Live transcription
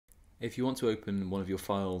If you want to open one of your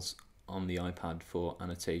files on the iPad for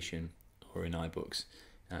annotation or in iBooks,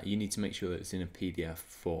 you need to make sure that it's in a PDF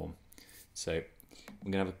form. So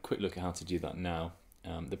we're going to have a quick look at how to do that now.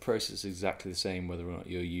 The process is exactly the same whether or not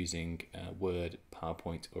you're using Word,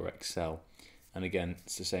 PowerPoint or Excel, and again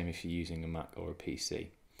it's the same if you're using a Mac or a PC.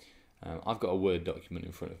 I've got a Word document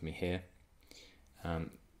in front of me here,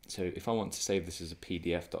 so if I want to save this as a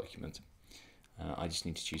PDF document, I just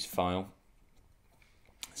need to choose File,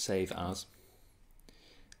 Save As,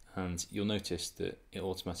 and you'll notice that it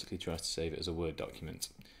automatically tries to save it as a Word document.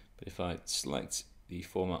 But if I select the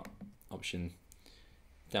format option,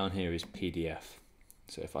 down here is PDF.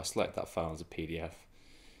 So if I select that file as a PDF,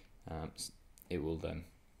 it will then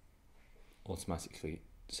automatically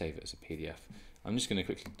save it as a PDF. I'm just going to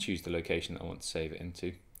quickly choose the location that I want to save it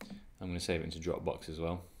into. I'm going to save it into Dropbox as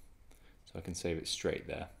well, so I can save it straight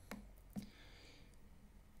there.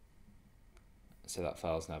 So that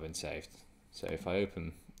file's now been saved. So if I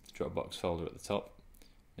open the Dropbox folder at the top,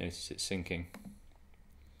 notice it's syncing,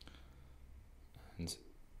 and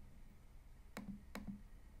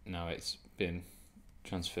now it's been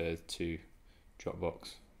transferred to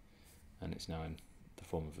Dropbox and it's now in the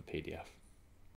form of a PDF.